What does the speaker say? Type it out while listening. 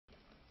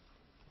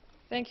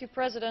Thank you,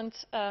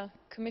 President,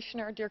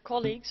 Commissioner, dear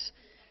colleagues.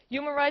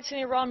 Human rights in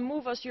Iran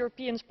move us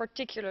Europeans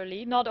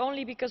particularly, not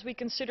only because we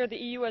consider the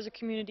EU as a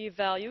community of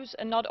values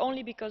and not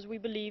only because we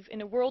believe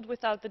in a world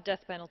without the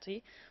death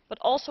penalty, but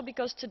also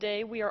because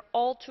today we are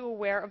all too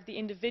aware of the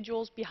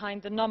individuals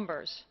behind the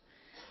numbers.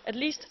 At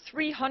least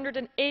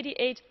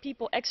 388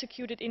 people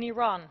executed in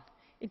Iran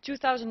in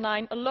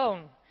 2009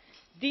 alone.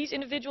 These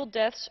individual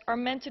deaths are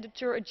meant to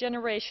deter a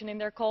generation in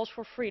their calls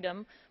for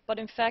freedom, but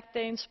in fact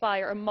they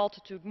inspire a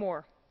multitude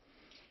more.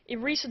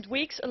 In recent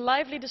weeks, a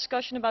lively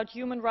discussion about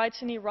human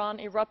rights in Iran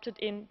erupted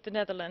in the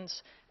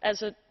Netherlands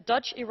as a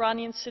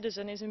Dutch-Iranian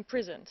citizen is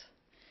imprisoned.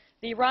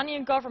 The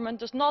Iranian government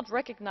does not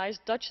recognize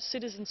Dutch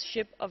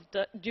citizenship of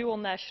dual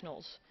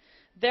nationals.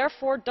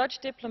 Therefore, Dutch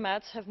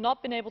diplomats have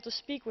not been able to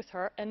speak with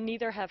her, and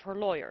neither have her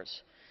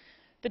lawyers.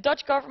 The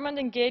Dutch government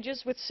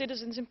engages with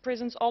citizens in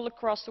prisons all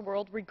across the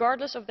world,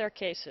 regardless of their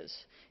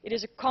cases. It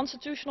is a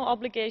constitutional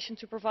obligation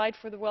to provide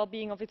for the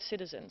well-being of its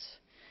citizens.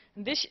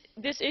 This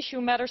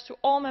issue matters to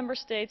all member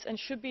states and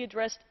should be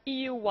addressed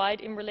EU-wide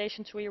in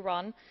relation to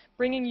Iran,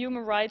 bringing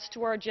human rights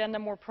to our agenda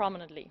more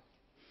prominently.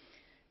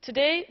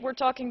 Today we are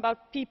talking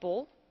about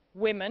people,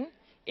 women,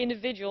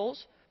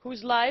 individuals,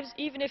 whose lives,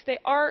 even if they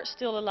are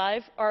still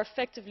alive, are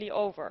effectively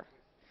over.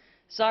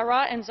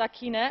 Zahra and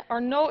Sakineh are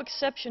no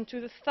exception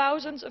to the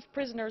thousands of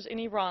prisoners in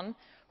Iran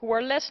who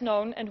are less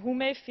known and who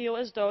may feel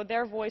as though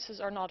their voices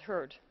are not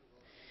heard.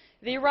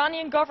 The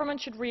Iranian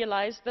government should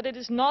realize that it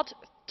is not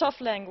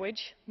tough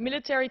language,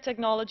 military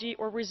technology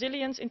or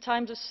resilience in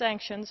times of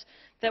sanctions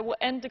that will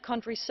end the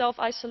country's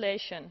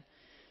self-isolation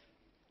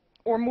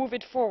or move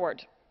it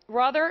forward.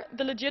 Rather,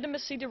 the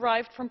legitimacy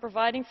derived from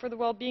providing for the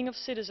well-being of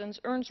citizens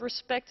earns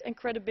respect and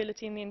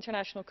credibility in the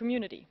international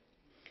community.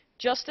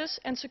 Justice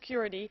and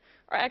security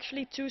are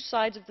actually two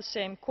sides of the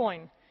same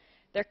coin.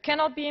 There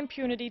cannot be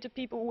impunity to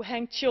people who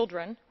hang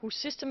children, who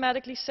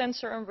systematically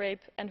censor and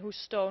rape, and who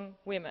stone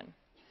women.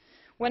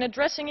 When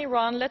addressing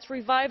Iran, let's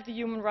revive the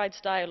human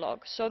rights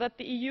dialogue so that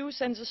the EU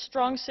sends a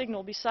strong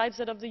signal besides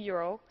that of the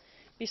euro,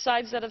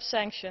 besides that of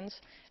sanctions,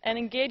 and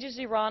engages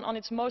Iran on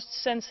its most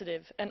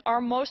sensitive and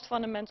our most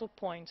fundamental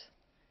point,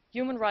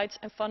 human rights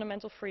and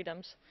fundamental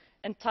freedoms,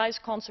 and ties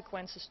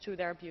consequences to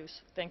their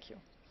abuse. Thank you.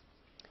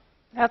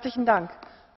 Herzlichen Dank.